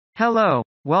Hello,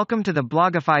 welcome to the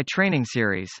Blogify training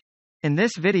series. In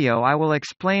this video I will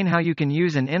explain how you can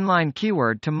use an inline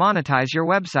keyword to monetize your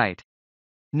website.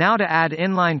 Now to add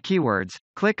inline keywords,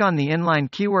 click on the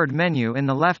inline keyword menu in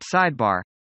the left sidebar.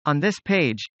 On this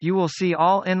page, you will see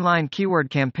all inline keyword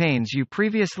campaigns you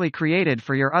previously created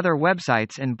for your other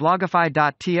websites in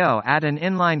blogify.to. Add an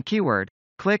inline keyword,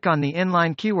 click on the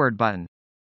inline keyword button.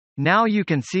 Now you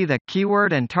can see the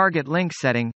keyword and target link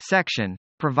setting section.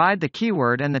 Provide the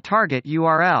keyword and the target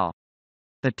URL.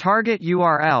 The target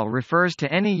URL refers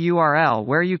to any URL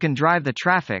where you can drive the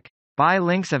traffic, buy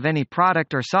links of any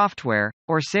product or software,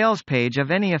 or sales page of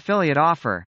any affiliate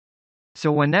offer.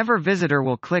 So whenever visitor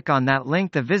will click on that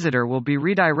link, the visitor will be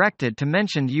redirected to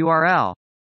mentioned URL.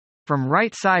 From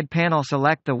right side panel,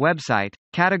 select the website,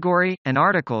 category, and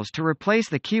articles to replace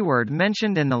the keyword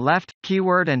mentioned in the left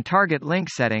keyword and target link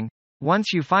setting.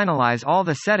 Once you finalize all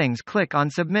the settings, click on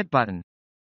Submit button.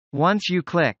 Once you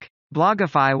click,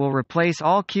 Blogify will replace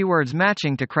all keywords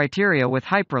matching to criteria with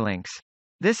hyperlinks.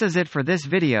 This is it for this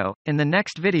video. In the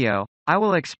next video, I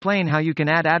will explain how you can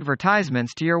add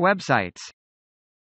advertisements to your websites.